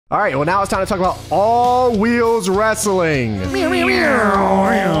All right, well, now it's time to talk about All Wheels Wrestling. I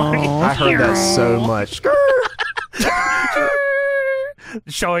heard that so much.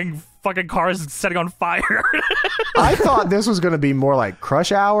 Showing fucking cars setting on fire. I thought this was going to be more like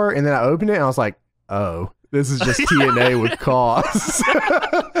Crush Hour, and then I opened it, and I was like, oh, this is just TNA with cause.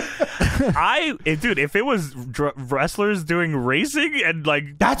 Dude, if it was wrestlers doing racing and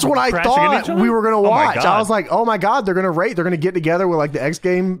like that's what I thought we were gonna watch. I was like, oh my god, they're gonna rate. They're gonna get together with like the X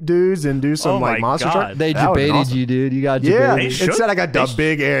Game dudes and do some like monster truck. They debated awesome. You, dude. You got debated. Yeah, instead I got the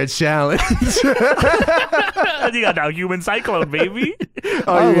Big Air Challenge. You got the Human Cyclone, baby.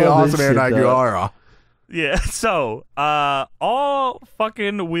 Oh, yeah, awesome Air Nagara. Yeah, so all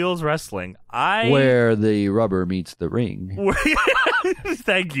fucking Wheels Wrestling. Where the rubber meets the ring.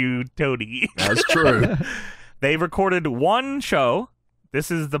 Thank you, Tony. That's true. They recorded one show.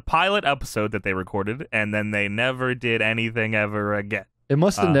 This is the pilot episode that they recorded, and then they never did anything ever again. It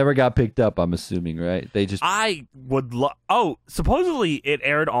must have never got picked up, I'm assuming, right? They just supposedly it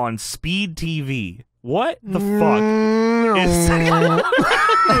aired on Speed TV. What the fuck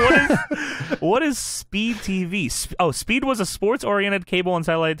what is Speed TV? Speed was a sports-oriented cable and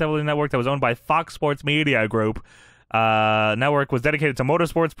satellite television network that was owned by Fox Sports Media Group. Network was dedicated to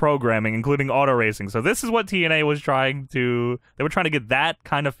motorsports programming, including auto racing. So this is what TNA was trying to... They were trying to get that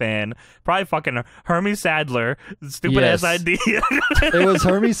kind of fan. Probably fucking Hermie Sadler. Stupid-ass idea. It was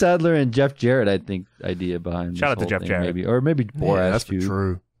Hermie Sadler and Jeff Jarrett, I think, idea behind Shout out to Jeff Jarrett. Maybe. Or maybe Boras, that's too.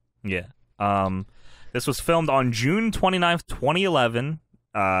 True. Yeah. This was filmed on June 29th, 2011,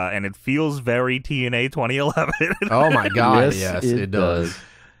 and it feels very TNA 2011. Oh, my God. Yes, it does.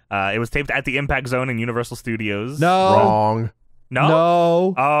 It was taped at the Impact Zone in Universal Studios. No. Wrong.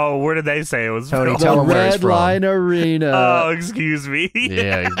 No? Oh, where did they say it was Tony, filmed? tell them the where it's Red from. Line Arena. Oh, excuse me.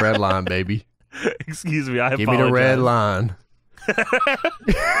 Yeah, Red Line, baby. Excuse me, I Give apologize. me the red line.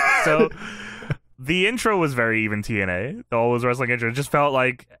 So... The intro was very even TNA. The All Wheels Wrestling intro. It just felt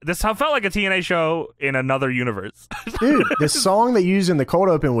like a TNA show in another universe. Dude, the song they used in the cold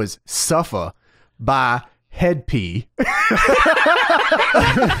open was Suffer by Head P.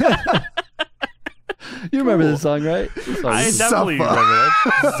 You remember this song, right? I definitely remember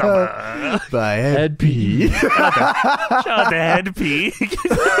that. Suffer. By Head P. Shout out to Head P.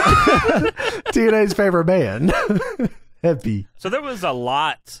 TNA's favorite band. Head P. So there was a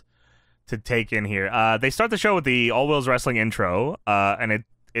lot to take in here. They start the show with the All Wheels Wrestling intro, and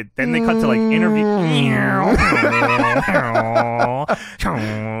then they cut to like interview,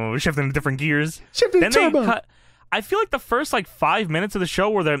 shifting to different gears. Then they cut. I feel like the first like 5 minutes of the show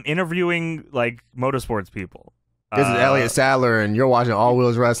were them interviewing like motorsports people. This is Elliot Sadler, and you're watching All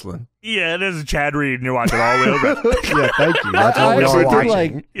Wheels Wrestling. Yeah, this is Chad Reed, and you're watching All Wheels Wrestling. Yeah, thank you. That's what we are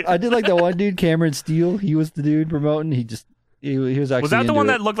watching. I did like the one dude, Cameron Steele. He was the dude promoting. He was actually. Was that the one it.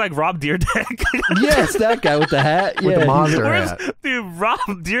 that looked like Rob Dyrdek? Yes, that guy with the hat. With the monster hat. Dude, Rob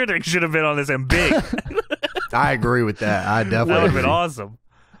Dyrdek should have been on this and big. I agree with that. I definitely That would have been awesome.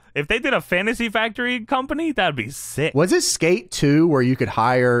 If they did a Fantasy Factory company, that'd be sick. Was it Skate 2 where you could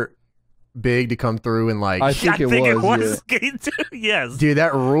hire Big to come through and like... I think it was Skate 2, yes. Dude,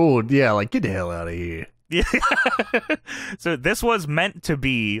 that ruled. Yeah, like, get the hell out of here. Yeah. So this was meant to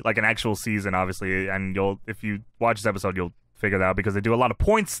be like an actual season, obviously, and if you watch this episode, you'll figure that out because they do a lot of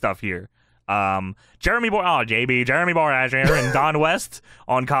points stuff here. Jeremy Borash here and Don West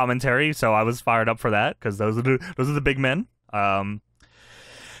on commentary, so I was fired up for that because those are the big men.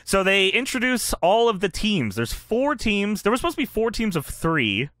 So they introduce all of the teams. There's 4 teams. There were supposed to be 4 teams of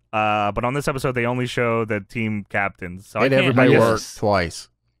 3, but on this episode they only show the team captains. So and everybody worked twice.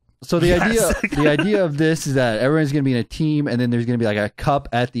 So the idea of this is that everyone's going to be in a team, and then there's going to be like a cup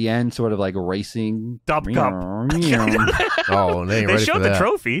at the end, sort of like racing. Dub cup. Oh, they ain't ready showed for the that.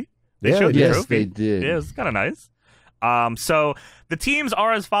 trophy. They showed the trophy. They did. Yeah, it was kind of nice. So the teams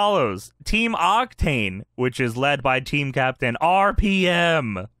are as follows: Team Octane, which is led by team captain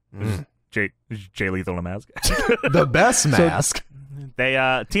RPM, Jay Lethal in a mask. The best mask. They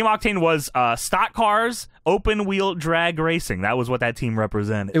Team Octane was stock cars, open wheel drag racing. That was what that team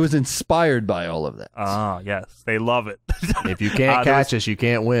represented. It was inspired by all of that. Ah, yes, they love it. If you can't catch us, you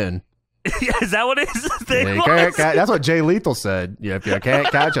can't win. Yeah, is that what it is? That's what Jay Lethal said. Yeah, if you can't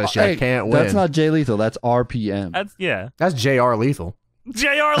catch us, you can't win. That's not Jay Lethal. That's RPM. That's JR Lethal.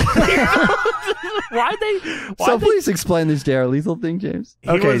 JR Lethal. Please explain this JR Lethal thing, James.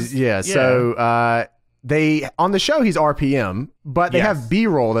 So they on the show he's RPM, but they have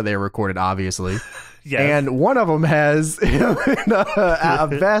B-roll that they recorded, obviously. Yes. And one of them has a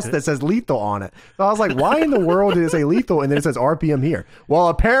vest that says Lethal on it. So I was like, why in the world did it say Lethal and then it says RPM here? Well,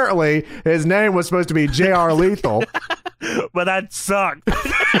 apparently his name was supposed to be JR Lethal. But that sucked.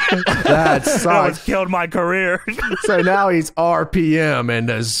 That sucked. That almost killed my career. So now he's RPM and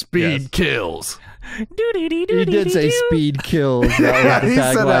the speed kills. He did say speed kills. That was the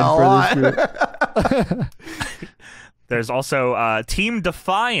tagline for this group. There's also Team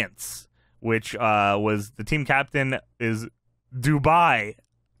Defiance, which was the team captain is Dubai.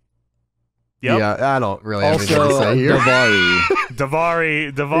 Yep. Yeah, I don't really have anything to Also, say here. Davari.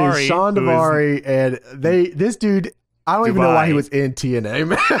 Sean Davari, and this dude, I don't even know why he was in TNA,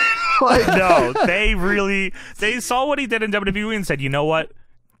 man. Like, no, they saw what he did in WWE and said, you know what?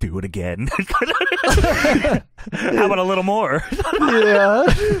 Do it again. How about a little more? Yeah.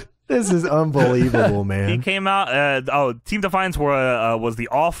 This is unbelievable, man. He came out. Team Defiance was the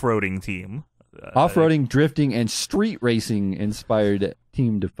off-roading team. Off-roading, drifting, and street racing inspired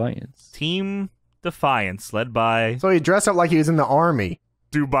Team Defiance. Team Defiance, led by So he dressed up like he was in the army.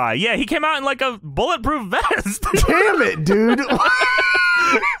 Dubai. Yeah, he came out in like a bulletproof vest. Damn it, dude.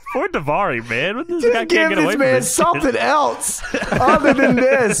 Poor Davari, man. This guy Just can't give get away this from man this something else other than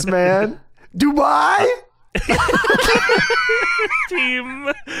this, man. Dubai? Team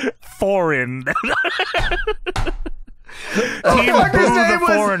Foreign. Oh, Team fuck, his Boo name the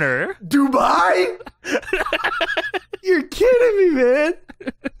was Foreigner. Dubai? You're kidding me, man.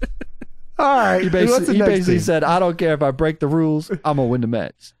 All right. He basically said, I don't care if I break the rules, I'm going to win the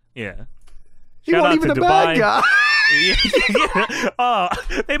match. Yeah. He Shout wasn't out even to a bad Dubai. guy.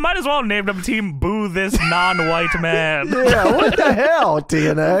 They might as well name them Team Boo This Non-White Man. Yeah, what the hell,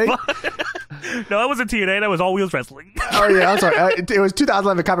 TNA? No, that wasn't TNA. That was All Wheels Wrestling. Oh, yeah, I'm sorry. It was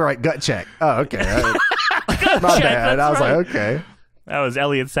 2011 copyright gut check. Oh, okay. My check, bad. I was right. like, okay. That was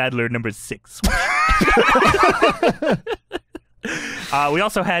Elliot Sadler, number 6. We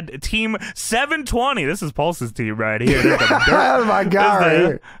also had Team 720. This is Pulse's team right here. Oh, my God. Right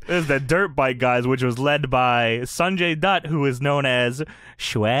here. This is the Dirt Bike guys, which was led by Sanjay Dutt, who is known as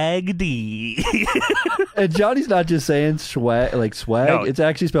Swag D. And Johnny's not just saying swag, like swag. No. It's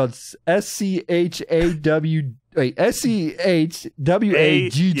actually spelled SCHAW. Wait,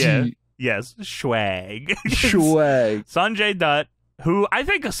 SCHWAGG. Yeah. Yes, swag. Swag. Sanjay Dutt, who I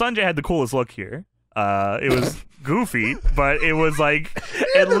think Sanjay had the coolest look here. It was goofy, but it was like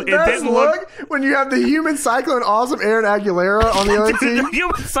it didn't look. When you have the human cyclone, awesome Aaron Aguilera on the other team. The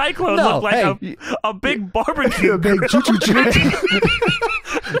human cyclone looked like a big barbecue. A big choo-choo chicken.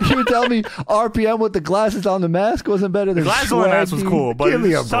 You tell me RPM with the glasses on the mask wasn't better than The glasses on the mask was Swaggy? cool, but Give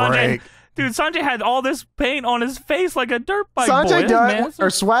me a Sanjay, break. dude, Sanjay had all this paint on his face like a dirt bike Sanjay boy. Dutt, or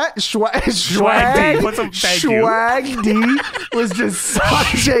Swag D. Swag D was just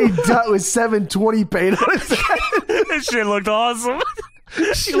Sanjay Dutt with 720 paint on his head. This shit looked awesome.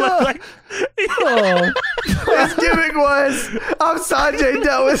 He looked like Oh, His gimmick was, I'm Sanjay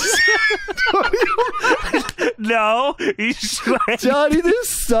Dutt with 720. no, he's swag. Johnny, this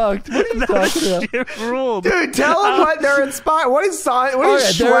sucked. What are you talking about? Shit ruled. Dude, tell him what they're inspired. What is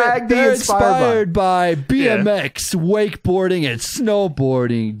Swag D they're inspired by? BMX, wakeboarding, and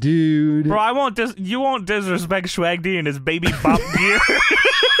snowboarding, dude. Bro, you won't disrespect Swag D and his baby bop gear.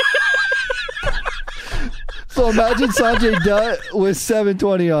 So imagine Sanjay Dutt with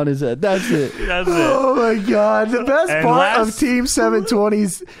 720 on his head. That's it. That's it. Oh my God. The best And part of Team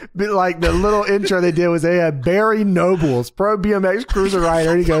 720's, like the little intro they did was they had Barry Nobles, pro BMX cruiser rider.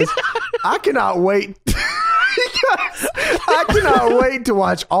 And he goes, I cannot wait. I cannot wait to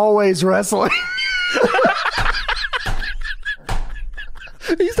watch Always Wrestling.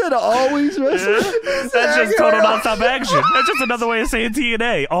 He said always wrestling. That's just total nonstop action. That's just another way of saying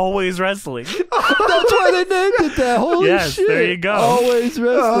TNA. Always wrestling. That's why they named it that. Holy Yes, shit. there you go. Always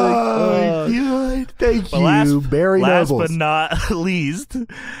wrestling. Oh my God. Thank But you, Barry last Nobles. but not least,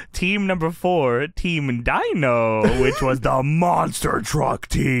 team number 4, Team Dino, which was the monster truck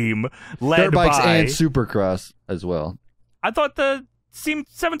team, led Dirt bikes by. and supercross as well. I thought the Team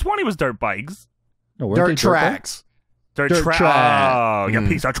 720 was dirt bikes. No, weren't they Dirt tracks. Dirt track. Oh, you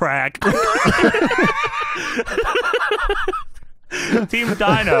piece of track. Team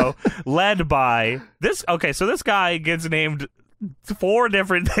Dino, led by this. Okay, so this guy gets named 4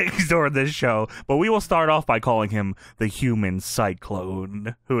 different things during this show, but we will start off by calling him the Human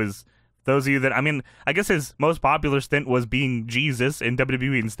Cyclone, who is, those of you that, I mean, I guess his most popular stint was being Jesus in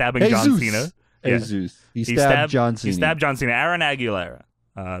WWE and stabbing John Cena. Yeah. Jesus. He stabbed John Cena. He stabbed John Cena. Aaron Aguilera.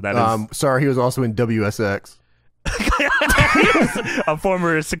 That is Sorry, he was also in WSX. a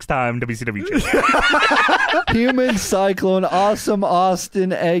former 6-time WCW champion. Human Cyclone, awesome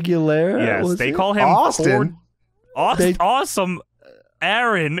Austin Aguilera. Yes, was they it? call him Austin. Awesome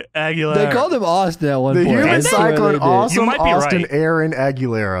Aaron Aguilera. They called him Austin at one The point. Human I swear Cyclone, they did. awesome You might be Austin right. Aaron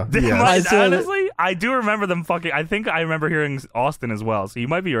Aguilera. They Yes. might- I said it. honestly, I do remember them fucking. I think I remember hearing Austin as well. So you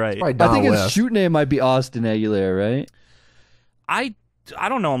might be right. I think his shoot name might be Austin Aguilera, right? I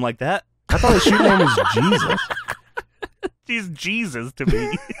don't know him like that. I thought his shoot name was Jesus. He's Jesus to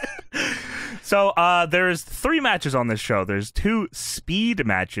me. So there's 3 matches on this show. There's 2 speed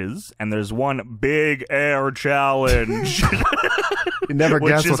matches, and there's 1 big air challenge. You never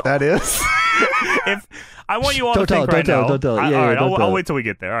guess what that is. If I want you all to think right now. Don't tell it. All right, I'll wait till we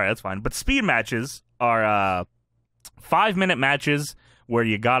get there. All right, that's fine. But speed matches are 5-minute matches where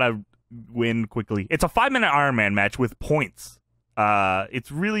you gotta win quickly. It's a 5-minute Iron Man match with points.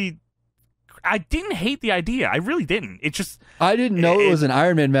 It's really. I didn't hate the idea. I really didn't. It just. I didn't know it was an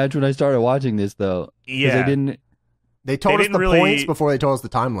Iron Man match when I started watching this, though. Yeah. They told us the points before they told us the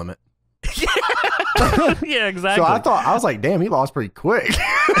time limit. Yeah, exactly. So I was like, damn, he lost pretty quick.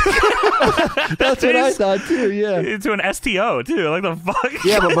 That's what I thought too. Yeah, to an STO too. Like the fuck.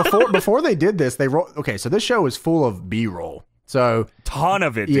 Yeah, but before they did this, okay. So this show was full of B-roll. So ton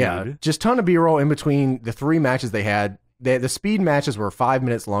of it. Yeah, dude. just ton of B-roll in between the 3 matches they had. The speed matches were 5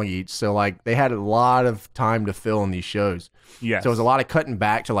 minutes long each, so like they had a lot of time to fill in these shows. Yeah, so it was a lot of cutting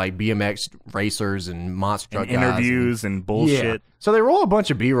back to like BMX racers and monster truck guys interviews and bullshit. Yeah. So they roll a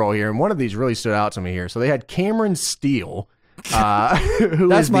bunch of B-roll here, and one of these really stood out to me here. So they had Cameron Steele, who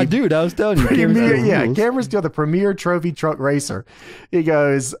that's my dude. I was telling you, Cameron Steele, the premier trophy truck racer. He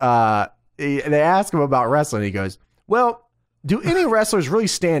goes, they ask him about wrestling. He goes, "Well, do any wrestlers really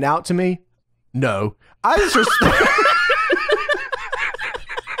stand out to me? No, I just respect."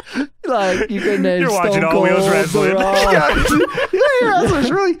 Like you can name You're watching All Wheels Wrestling. Wrestlers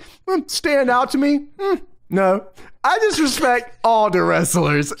really stand out to me? No, I just respect all the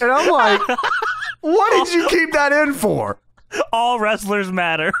wrestlers, and I'm like, what did you keep that in for? All wrestlers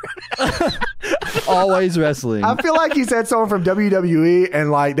matter. Always wrestling. I feel like he said someone from WWE,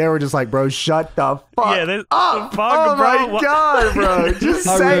 and like they were just like, "Bro, shut the fuck up!" Oh my god, bro! Just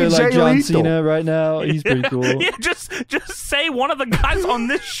I say really Jay like John Lethal. Cena right now. He's pretty cool. Yeah, just say one of the guys on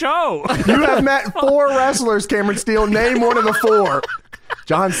this show. You have met 4 wrestlers, Cameron Steele. Name one of the 4.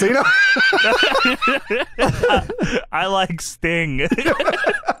 John Cena. I like Sting.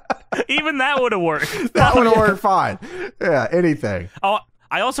 Even that would have worked. That would have worked fine. Yeah, anything. Oh,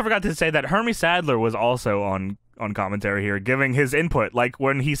 I also forgot to say that Hermie Sadler was also on commentary here, giving his input. Like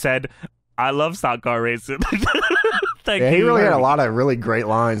when he said, "I love stock car racing." Thank you. He really had a lot of really great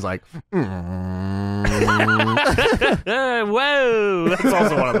lines, like, "Whoa!" That's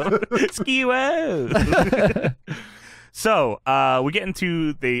also one of them. Ski whoa. So, we get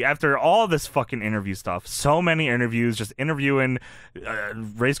into after all this fucking interview stuff, so many interviews, just interviewing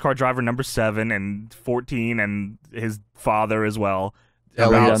race car driver number 7 and 14 and his father as well.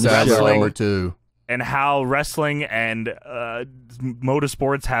 Elliot Sadler too. And how wrestling and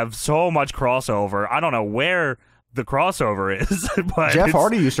motorsports have so much crossover. I don't know where the crossover is. But Jeff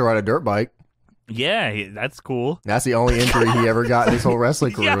Hardy used to ride a dirt bike. Yeah, that's cool. That's the only injury he ever got in his whole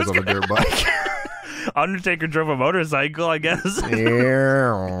wrestling career was on a dirt bike. Undertaker drove a motorcycle, I guess.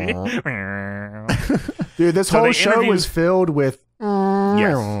 Dude, this whole show was filled with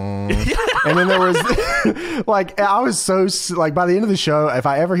yes. And then there was like, I was so like, by the end of the show, if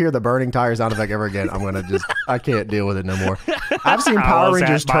I ever hear the burning tire sound effect ever again, I'm gonna I can't deal with it no more. I've seen Power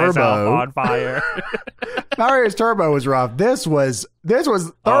Rangers Turbo on fire. Power Rangers Turbo was rough. This was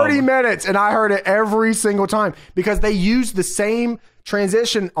 30 minutes, and I heard it every single time because they used the same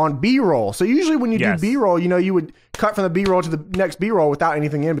transition on B-roll. So usually when you do B-roll, you would cut from the B-roll to the next B-roll without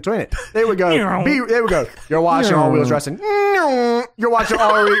anything in between it. They would go, they would go, "You're watching All Wheels Wrestling." You're watching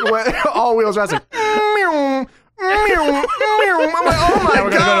All Wheels Wrestling. I'm like, oh my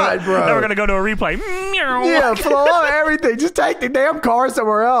god, bro. Now we're gonna go to a replay. Yeah, for the love of everything, just take the damn car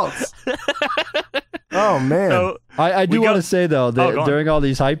somewhere else. Oh man. So, I do want to say though that during all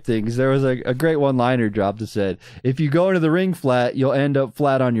these hype things, there was a great one-liner drop that said, "If you go into the ring flat, you'll end up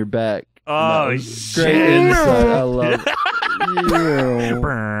flat on your back." Oh, great insight. I love it.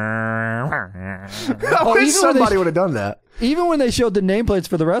 I wish somebody would have done that. Even when they showed the nameplates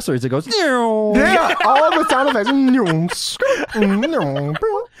for the wrestlers, it goes, yeah, all the sound effects.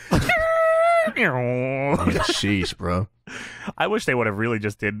 Sheesh, bro. I wish they would have really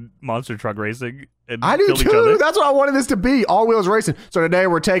just did monster truck racing. And I do killed too. Each other. That's what I wanted this to be. All Wheels Racing. So today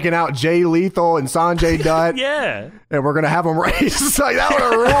we're taking out Jay Lethal and Sanjay Dutt. Yeah. And we're going to have them race. Like, that would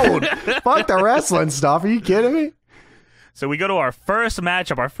have rolled. Fuck the wrestling stuff. Are you kidding me? So we go to our first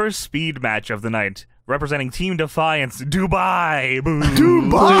matchup, our first speed match of the night, representing Team Defiance, Dubai. Boo.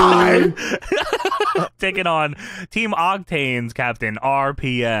 Dubai. Taking on Team Octane's captain,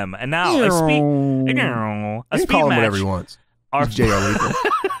 RPM. And now a speed call him match. whatever he wants. J.R. Lethal.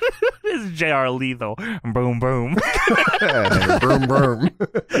 This is JR Lethal. Boom, boom. Broom, broom.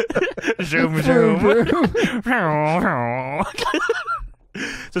 Zoom, zoom.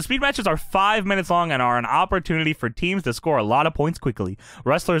 So speed matches are 5 minutes long and are an opportunity for teams to score a lot of points quickly.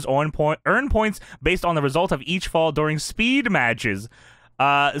 Wrestlers earn points based on the result of each fall during speed matches.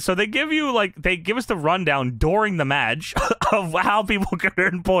 So they give us the rundown during the match of how people can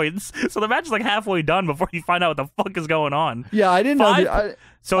earn points. So the match is like halfway done before you find out what the fuck is going on. Yeah, I didn't know.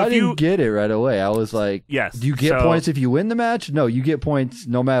 I didn't get it right away. I was like, yes. Do you get points if you win the match? No, you get points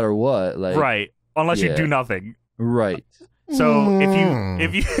no matter what. Like, right. Unless you do nothing. Right. So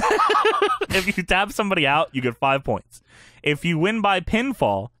if you if you tap somebody out, you get 5 points. If you win by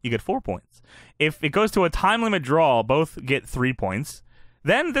pinfall, you get 4 points. If it goes to a time limit draw, both get 3 points.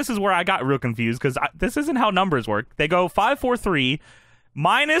 Then this is where I got real confused because this isn't how numbers work. They go 5, 4, 3,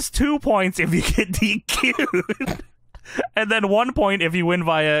 minus 2 points if you get DQ'd. And then 1 point if you win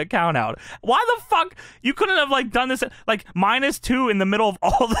via count out. Why the fuck? You couldn't have done this minus 2 in the middle of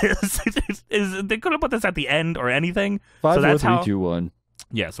all this. They couldn't put this at the end or anything. 5, 4, 3, 2, 1.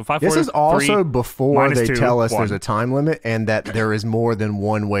 Yeah, so 5, 4, This is also 3, before they 2, tell us 1. there's a time limit and that there is more than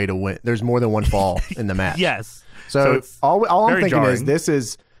one way to win. There's more than one fall in the match. Yes. So all I'm thinking jarring. is this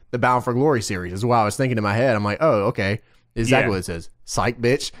is the Bound for Glory series. Is what I was thinking in my head. I'm like, oh, okay. Exactly what it says. Psych,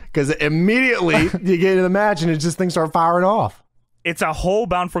 bitch. Because immediately you get into the match and things start firing off. It's a whole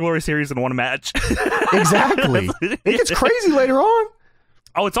Bound for Glory series in one match. Exactly. It gets crazy later on.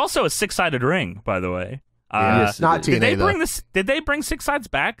 Oh, it's also a 6-sided ring, by the way. Yes, not TNA, Did they bring 6 sides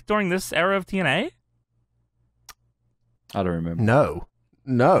back during this era of TNA? I don't remember. No.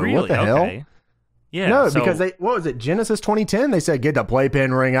 Really? What the hell? Yeah. No, because what was it? Genesis 2010. They said get the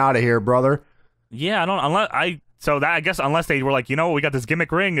playpen ring out of here, brother. Yeah, I guess unless they were like, we got this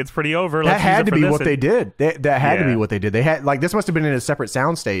gimmick ring, it's pretty over. That had to be what they did. That had to be what they did. They had this must have been in a separate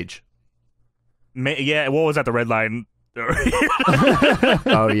soundstage. Yeah, what was that? The Red Line.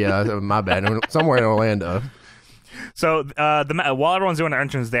 Oh yeah, my bad. Somewhere in Orlando. So while everyone's doing their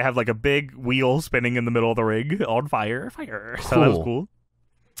entrance, they have a big wheel spinning in the middle of the ring on fire. So that was cool.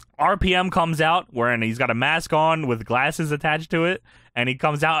 RPM comes out he's got a mask on with glasses attached to it, and he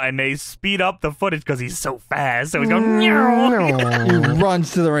comes out and they speed up the footage because he's so fast. So he's going. He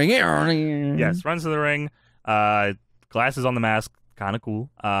runs to the ring. Yes, runs to the ring. Glasses on the mask, kind of cool.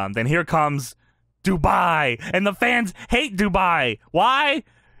 Then here comes Dubai, and the fans hate Dubai. Why?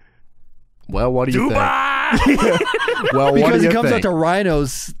 Well, what do you Dubai! think? Well, because it comes out to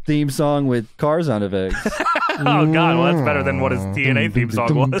Rhino's theme song with car sound effects. Oh god, well that's better than what his TNA theme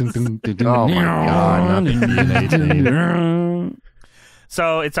song was. Oh my god, not the TNA theme.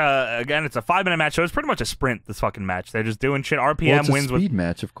 So it's a 5-minute match. So it's pretty much a sprint. This fucking match. They're just doing shit. RPM wins with speed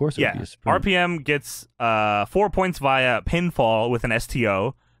match. Of course, it would be a sprint. RPM gets 4 points via pinfall with an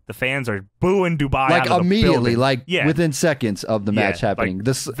STO. The fans are booing Dubai out of immediately, the building. within seconds of the match happening.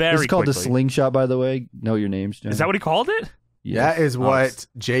 This is called quickly. The slingshot, by the way. Know your names, John. Is that what he called it? Yes. That is what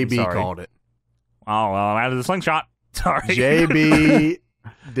JB called it. Oh, well, I'm out of the slingshot. Sorry. JB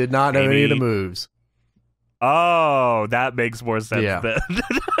did not know any of the moves. Oh, that makes more sense then.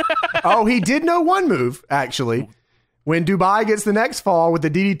 Oh, he did know one move, actually. When Dubai gets the next fall with the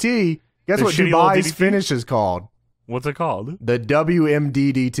DDT, guess what Dubai's finish is called? What's it called? The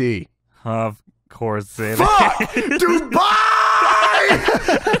WMDDT. Of course it is. Fuck! Dubai!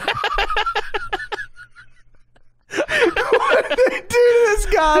 What did they do to this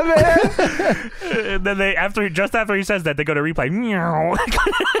guy, man? And then just after he says that, they go to replay. Meow.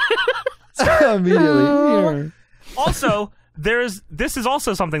 Immediately. Also, this is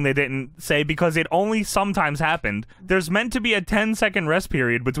also something they didn't say because it only sometimes happened. There's meant to be a 10-second rest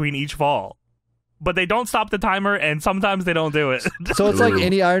period between each fall. But they don't stop the timer, and sometimes they don't do it. So it's like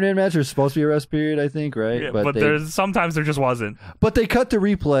any Iron Man match. There's supposed to be a rest period, I think, right? Yeah, but sometimes there just wasn't. But they cut the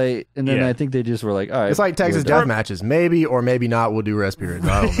replay, and then I think they just were like, all right. It's like Texas death matches. Maybe or maybe not we'll do rest periods.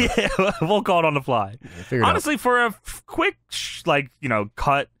 I don't know. Yeah, we'll call it on the fly. Honestly, for a quick,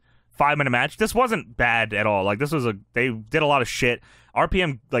 cut 5-minute match, this wasn't bad at all. They did a lot of shit.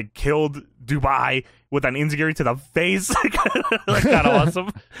 RPM killed Dubai with an enziguri to the face. Kind of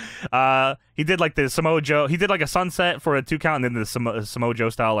awesome. He did the Samoa Joe. He did a sunset for a 2 count, and then the Samoa Joe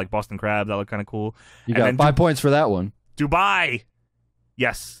style Boston Crab. That looked kind of cool. You got 5 points for that one. Dubai,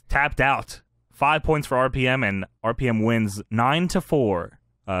 yes, tapped out. 5 points for RPM, and RPM wins 9-4.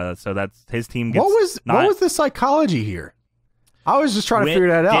 So that's his team. Gets what was the psychology here? I was just trying to figure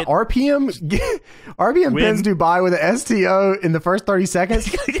that out. RPM pins Dubai with an STO in the first 30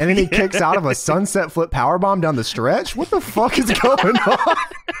 seconds, and then he kicks out of a sunset flip powerbomb down the stretch. What the fuck is going on?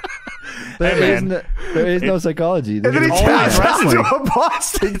 There is no psychology. And then he taps out to a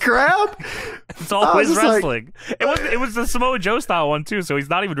Boston Crab. It's always wrestling. It was the Samoa Joe style one too, so he's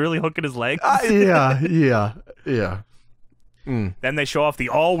not even really hooking his legs. Yeah. Then they show off the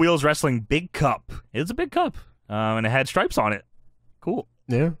All Wheels Wrestling Big Cup. It's a big cup, and it had stripes on it. Cool.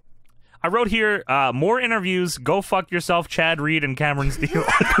 Yeah. I wrote here, more interviews, go fuck yourself, Chad Reed and Cameron Steele.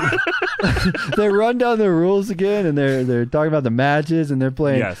 They run down the rules again, and they're talking about the matches, and they're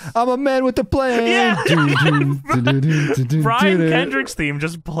playing, yes. I'm a man with a plan. Yeah. Brian Kendrick's theme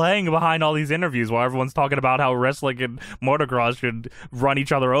just playing behind all these interviews while everyone's talking about how wrestling and motocross should run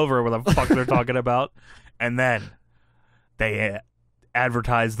each other over, or what the fuck they're talking about. And then they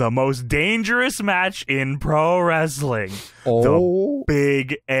advertise the most dangerous match in pro wrestling. The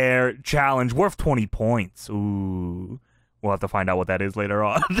Big Air Challenge, worth 20 points. Ooh. We'll have to find out what that is later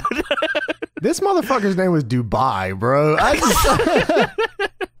on. This motherfucker's name was Dubai, bro.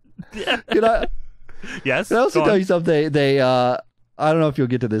 Yes? Can I also tell you something? They I don't know if you'll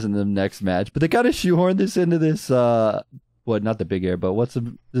get to this in the next match, but they kind of shoehorned this into this, not the Big Air, but what's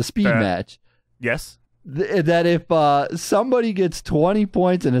the speed match? Yes. That if somebody gets 20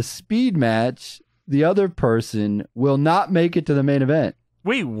 points in a speed match, the other person will not make it to the main event.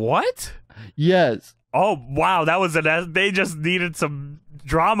 Wait, what? Yes. Oh, wow. That was they just needed some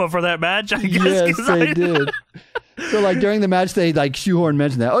drama for that match, I guess. Yes, they did. So, like, during the match, they, like, shoehorn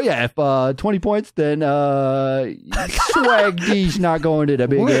mentioned that. Oh, yeah, if 20 points, then Swag D's not going to the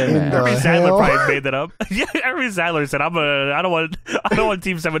Big Air match. Irving Sadler probably made that up. Yeah, Irving Sadler said, I don't want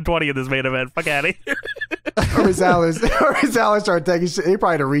Team 720 in this main event. Fuck out of here. Irving Sadler started taking shit. He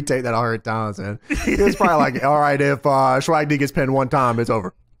probably had to retake that 100 times, man. He was probably like, all right, if Swag D gets pinned one time, it's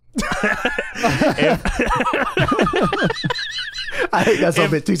over. I hate that so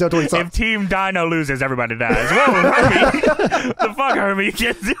bit. If Team Dino loses, everybody dies. Whoa, Herbie. The fuck, Herbie? You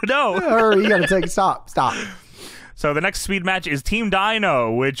can't do no. Herbie, you gotta take it. Stop. So the next speed match is Team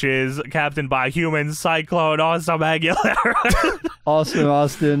Dino, which is captained by Human Cyclone Awesome Aguilera. Awesome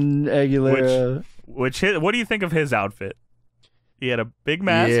Austin Aguilera. What do you think of his outfit? He had a big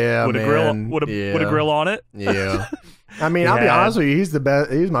mask with a grill on it. Yeah. I mean, I'll be honest with you. He's the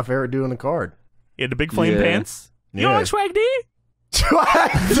best. He's my favorite dude on the card. He had the big flame pants. You don't like Swag D?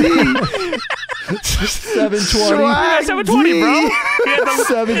 Swag D. 720. Swag 720, bro.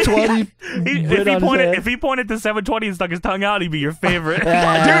 720. If he pointed to 720 and stuck his tongue out, he'd be your favorite.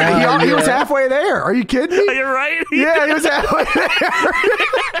 Dude, he was halfway there. Are you kidding me? You're right. Yeah, he was halfway there.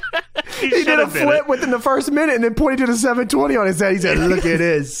 He did a flip within the first minute and then pointed to the 720 on his head. He said, look at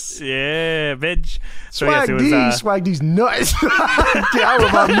this. Yeah, bitch. Swag D's nuts. I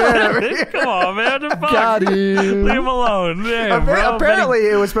was my man over here. Come on, man. Got him. Leave him alone. Damn, apparently,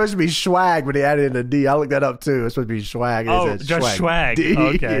 it was supposed to be swag, but he added in a D. I looked that up, too. It was supposed to be swag. Just swag. D.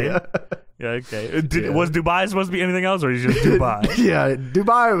 Okay. Yeah, okay. Was Dubai supposed to be anything else, or is it just Dubai? Yeah,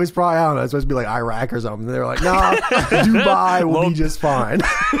 Dubai was probably, I don't know, it's supposed to be like Iraq or something. They were like, nah, Dubai will be just fine.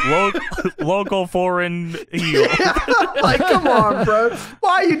 Local foreign heel. Yeah, like, come on, bro.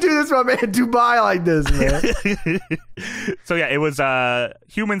 Why you do this, my man? Dubai like this, man. So, yeah, it was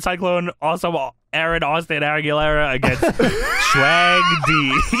Human Cyclone, also Aaron Austin Aguilera against Swag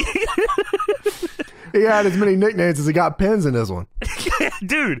D. He had as many nicknames as he got pins in this one.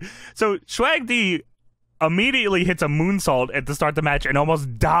 Dude, so Swag D immediately hits a moonsault at the start of the match and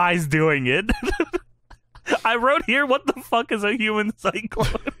almost dies doing it. I wrote here, what the fuck is a Human Cyclone?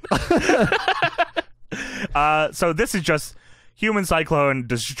 So this is just Human Cyclone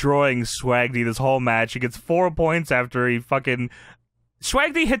destroying Swag D this whole match. He gets 4 points after he fucking...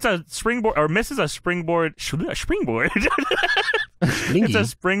 Swag D hits a springboard, or misses a springboard. Springboard? It's a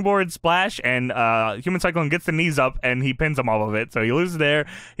springboard splash, and Human Cyclone gets the knees up, and he pins him off of it. So he loses there.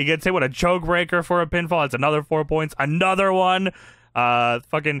 He gets hit with a choke breaker for a pinfall. It's another 4 points. Another one.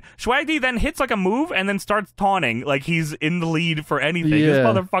 Fucking Swag D then hits like a move and then starts taunting like he's in the lead for anything. This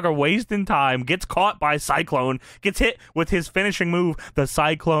motherfucker wasting time, gets caught by Cyclone, gets hit with his finishing move, the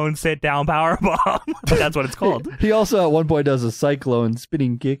Cyclone sit down power bomb. That's what it's called. He also at one point does a Cyclone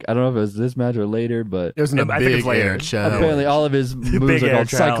spinning kick. I don't know if it was this match or later, but it was I think it's later. Apparently all of his moves are called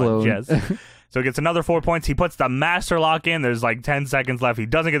Cyclone. Yes. So he gets another 4 points. He puts the master lock in. There's like 10 seconds left. He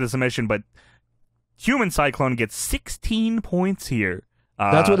doesn't get the submission, but Human Cyclone gets 16 points here.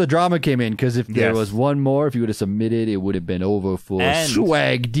 That's where the drama came in, because if there was one more, if he would have submitted, it would have been over for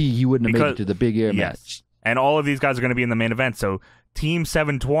Swag D. He wouldn't have made it to the Big Air match. And all of these guys are going to be in the main event, so Team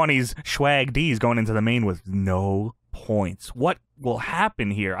 720's Swag D is going into the main with no points. What will happen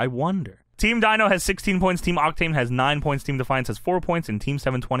here? I wonder. Team Dino has 16 points, Team Octane has 9 points, Team Defiance has 4 points, and Team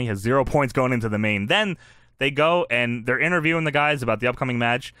 720 has 0 points going into the main. Then they go and they're interviewing the guys about the upcoming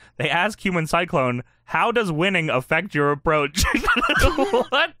match. They ask Human Cyclone, how does winning affect your approach?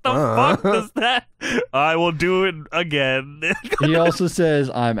 What the fuck does that? I will do it again. He also says,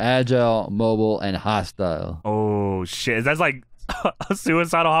 I'm agile, mobile, and hostile. Oh, shit. That's like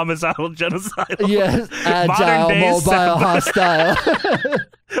suicidal, homicidal, genocidal. Yes, agile, mobile, hostile.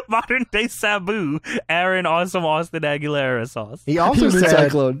 Modern day Sabu, Aaron Awesome Austin Aguilera sauce. He also Human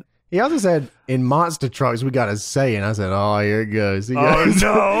said, Cyclone. in monster trucks, we got a saying. I said, oh, here it goes. He Oh, goes,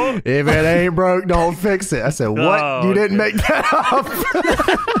 no. if it ain't broke, don't fix it. I said, what? Oh, You didn't okay. make that up.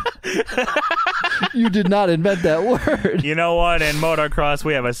 You did not invent that word. You know what? In motocross,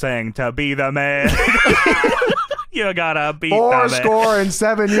 we have a saying, to be the man. You gotta beat the man.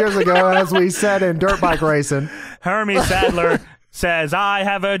 7 years ago, as we said in dirt bike racing. Hermie Sadler says, I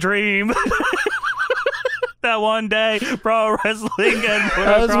have a dream that one day pro wrestling and As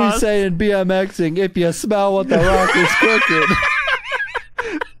motocross. we say in BMXing, if you smell what the rock is cooking.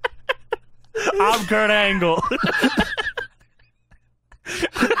 I'm Kurt Angle.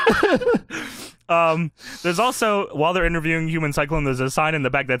 There's also, while they're interviewing Human Cyclone, there's a sign in the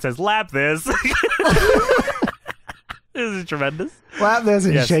back that says, lap this. This is tremendous. Lap this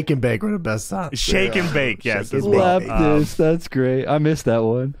and Yes. shake and bake were the best songs. Shake and bake, yes. Shake and as bake. well. Lap this. That's great. I missed that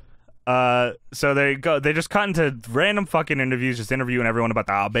one. So they just cut into random fucking interviews, just interviewing everyone about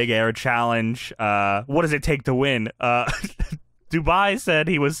the Big Air Challenge. What does it take to win? Dubai said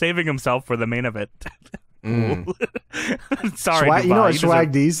he was saving himself for the main event. Sorry, Dubai. You know what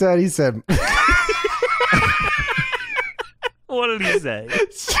Swag D said? He said, what did he say?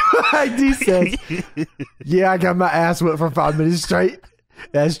 Swag D says, yeah, I got my ass whipped for 5 minutes straight.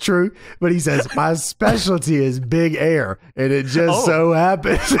 That's true. But he says, my specialty is big air. And it just so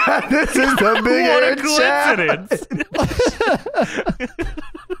happens that this is the big What air a coincidence.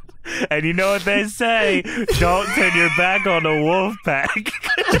 And you know what they say? Don't turn your back on the wolf pack.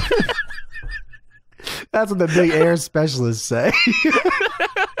 That's what the big air specialists say.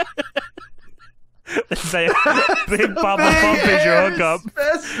 They say Big Papa Pump is your hookup.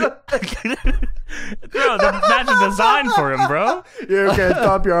 Bro, the match is designed for him, bro. You can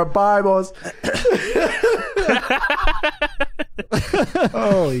thump your Bibles.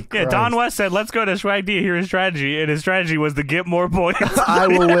 Holy Yeah, Christ. Don West said, let's go to Swag D to hear his strategy, and his strategy was to get more points. I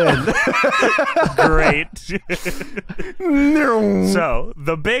will win. Great. So, So,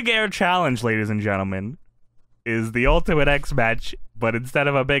 the Big Air Challenge, ladies and gentlemen, is the Ultimate X match, but instead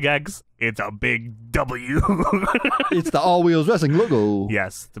of a big X, it's a big W. It's the All Wheels Wrestling logo.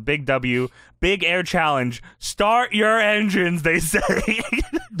 Yes, the big W. Big Air Challenge. Start your engines, they say.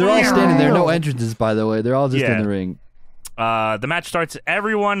 They're all standing there. No entrances, by the way. They're all just Yeah. in the ring. The match starts,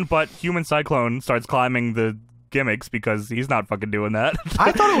 everyone but Human Cyclone starts climbing the gimmicks because he's not fucking doing that.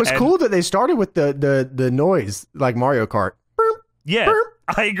 I thought it was cool that they started with the noise like Mario Kart. Yeah, Burp,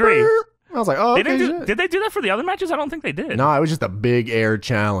 I agree. burp. I was like, oh, They okay, didn't do, shit. did they do that for the other matches? I don't think they did. No, it was just a big air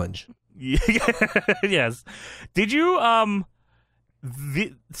challenge. Yes. Did you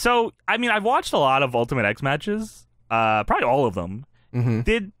so I mean, I've watched a lot of Ultimate X matches, probably all of them. Mm-hmm.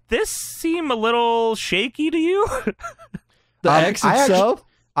 Did this seem a little shaky to you? The X itself?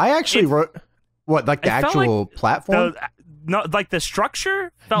 I actually wrote what, like the It felt actual platform. No, like the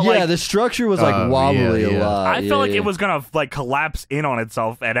structure felt Yeah, like the structure was like wobbly yeah. a lot. I felt like it was gonna like collapse in on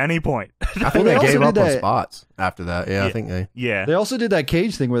itself at any point. I think Well, they they also gave did up on that- spots after that. Yeah, I think they. Yeah. They also did that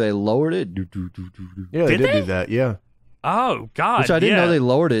cage thing where they lowered it. Yeah, they Did did they? do that. Yeah, Oh God. Which I didn't yeah. know they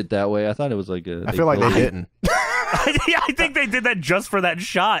lowered it that way. I thought it was like a. I feel like they didn't. Yeah, I think they did that just for that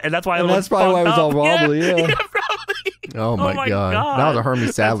shot, and that's why it And looked that's probably why it was all fucked up. wobbly, yeah. Probably. Oh my, my god. God. That was a Hermie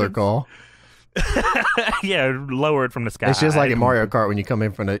That's Sadler ins- call. Yeah, lower it from the sky. It's just like in Mario Kart when you come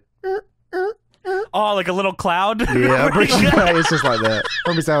in from the. Oh, like a little cloud. Yeah, it's just like that.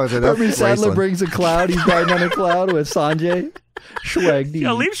 Hermie Sadler said that's Hermie Sadler Graceland. brings a cloud. He's riding on a cloud with Sanjay. Swag D.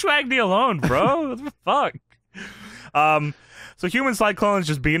 Yeah, leave Swagdy alone, bro. What the fuck? So Human Cyclone is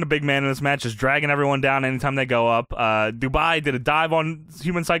just being a big man in this match, just dragging everyone down anytime they go up. Dubai did a dive on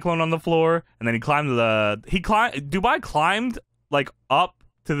Human Cyclone on the floor, and then Dubai climbed like up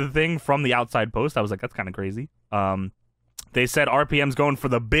to the thing from the outside post. I was like, that's kind of crazy. They said RPM's going for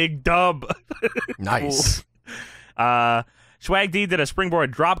the big dub. Nice. Swag D did a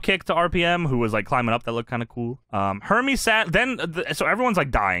springboard drop kick to RPM, who was like climbing up. That looked kind of cool. Hermie so everyone's like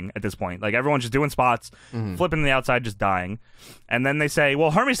dying at this point. Like everyone's just doing spots, flipping to the outside, just dying. And then they say,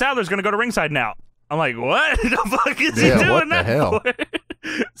 well, Hermie Sadler's going to go to ringside now. I'm like, what the fuck is he doing what the that hell? for?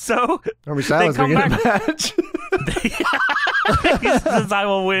 So Hermie Sadler's come going to get a back- match. he says, I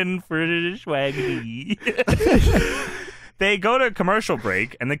will win for Swag D. They go to commercial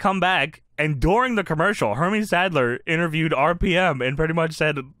break, and they come back, And during the commercial, Hermie Sadler interviewed RPM and pretty much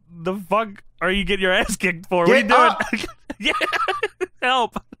said, "The fuck are you getting your ass kicked for? What are you doing? Yeah,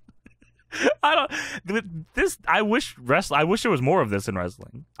 help." I wish there was more of this in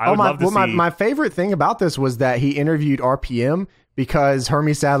wrestling. I would love to see. My favorite thing about this was that he interviewed RPM because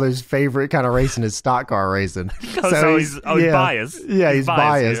Hermie Sadler's favorite kind of racing is stock car racing. So he's biased. Yeah, he's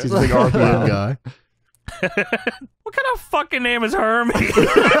biased. He's a big RPM guy. What kind of fucking name is Hermie? What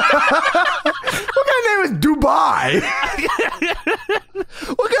kind of name is Dubai?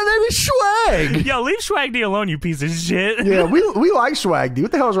 What kind of name is Swag? Yo, leave Swag D alone, you piece of shit. Yeah, we like Swag D.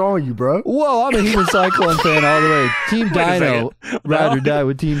 What the hell's wrong with you, bro? Whoa, I'm a Human Cyclone fan all the way. Team Dino. Ride or die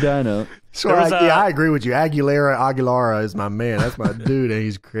with Team Dino. Swag, I agree with you. Aguilera is my man. That's my dude, and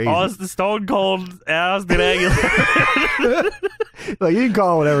he's crazy. Austin Stone Cold Austin Aguilera. Like, you can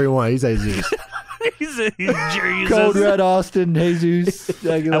call him whatever you want. He's Jesus. He's Jesus. Cold Red Austin, Jesus.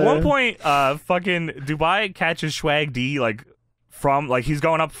 Aguilera. At one point, fucking Dubai catches Swag D he's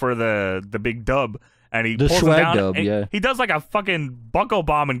going up for the big dub, and he pulls him down. Dub, yeah. He does like a fucking bucko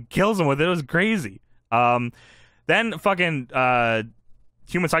bomb and kills him with it. It was crazy. Then fucking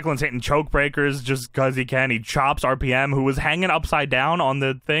Human Cyclone's hitting choke breakers just because he can. He chops RPM, who was hanging upside down on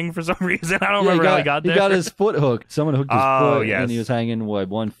the thing for some reason. I don't remember how he got there. He got his foot hooked. Someone hooked his foot, and he was hanging,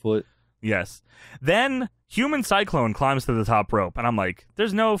 1 foot? Yes. Then Human Cyclone climbs to the top rope, and I'm like,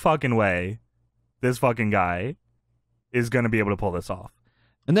 there's no fucking way this fucking guy is going to be able to pull this off.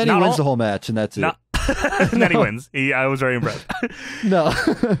 And then he wins the whole match, and that's it. And then he wins. I was very impressed. No.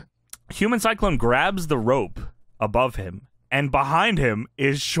 Human Cyclone grabs the rope above him, and behind him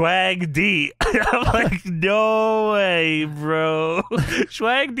is Swag D. I'm like, no way, bro.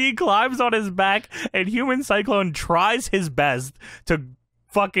 Swag D climbs on his back, and Human Cyclone tries his best to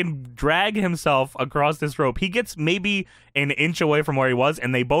fucking drag himself across this rope. He gets maybe an inch away from where he was,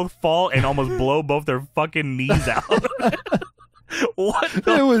 and they both fall and almost blow both their fucking knees out. What the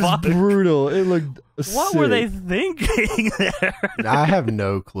fuck? It was brutal. It looked What were they thinking there? I have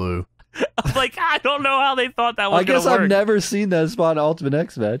no clue. Like, I don't know how they thought that was I guess work. I've never seen that spot in Ultimate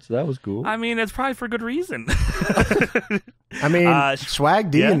X match. That was cool. I mean, it's probably for good reason. I mean,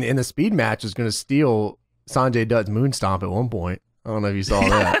 Swag D in the speed match is going to steal Sanjay Dutt's moon stomp at one point. I don't know if you saw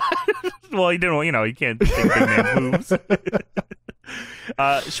that. Well, he didn't. He can't take big man moves.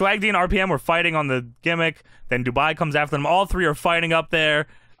 Swag D and RPM were fighting on the gimmick. Then Dubai comes after them. All three are fighting up there.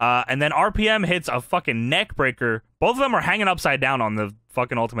 And then RPM hits a fucking neck breaker. Both of them are hanging upside down on the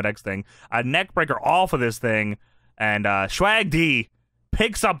fucking Ultimate X thing. A neck breaker off of this thing. And Swag D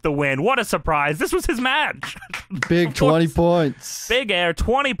picks up the win. What a surprise. This was his match. Big 20 points. Big Air,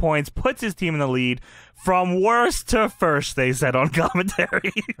 20 points, puts his team in the lead. From worst to first, they said on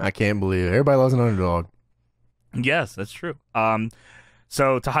commentary. I can't believe it. Everybody loves an underdog. Yes, that's true.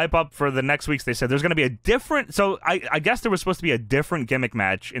 So to hype up for the next weeks, they said there's going to be a different... So I guess there was supposed to be a different gimmick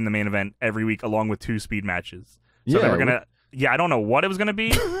match in the main event every week along with 2 speed matches. So they were going to... Yeah, I don't know what it was going to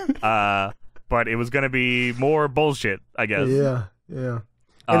be, but it was going to be more bullshit, I guess. Yeah.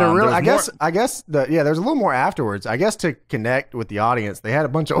 And I guess there's a little more afterwards. I guess to connect with the audience, they had a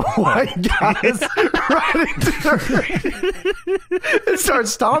bunch of white guys right into the ring and start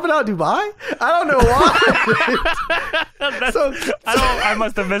stomping out Dubai. I don't know why. I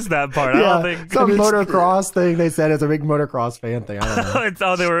must have missed that part. Yeah, I don't think some motocross thing they said is a big motocross fan thing. I don't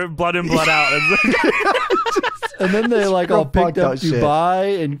know. They were blood in, blood out. And then they all picked up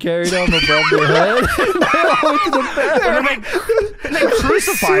Dubai and carried him above their head. They all went to the back. And they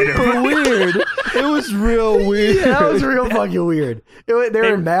crucified him. Super weird. It was real weird. Yeah, that was real fucking weird. They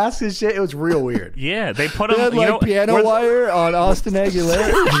were in masks and shit. It was real weird. Yeah, they put him. They had piano wire on Austin Aguilera.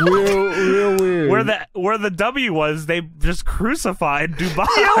 It was real weird. Where the W was, they just crucified Dubai.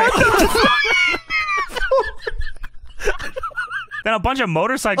 Then a bunch of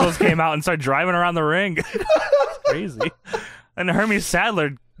motorcycles came out and started driving around the ring. Crazy. And Hermie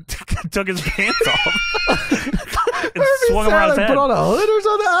Sadler took his pants off. And swung him around his head. Put on a hood or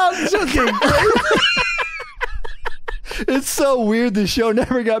something. It's just getting crazy. It's so weird the show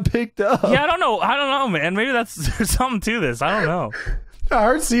never got picked up. Yeah, I don't know, man. Maybe there's something to this. I don't know. I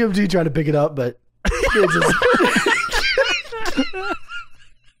heard CMG trying to pick it up, but it's just...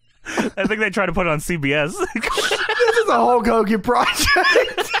 I think they tried to put it on CBS. This is a Hulk Hogan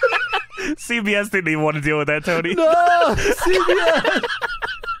project. CBS didn't even want to deal with that, Tony. No, CBS.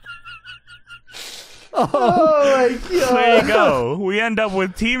 Oh my god. There you go. We end up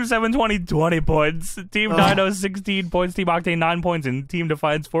with Team 720 20 points, Team Dino 16 points, Team Octane 9 points, and Team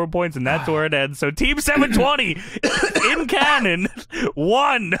Defiance 4 points, and that's where it ends. So Team 720 in canon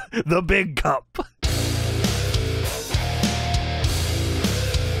won the big cup.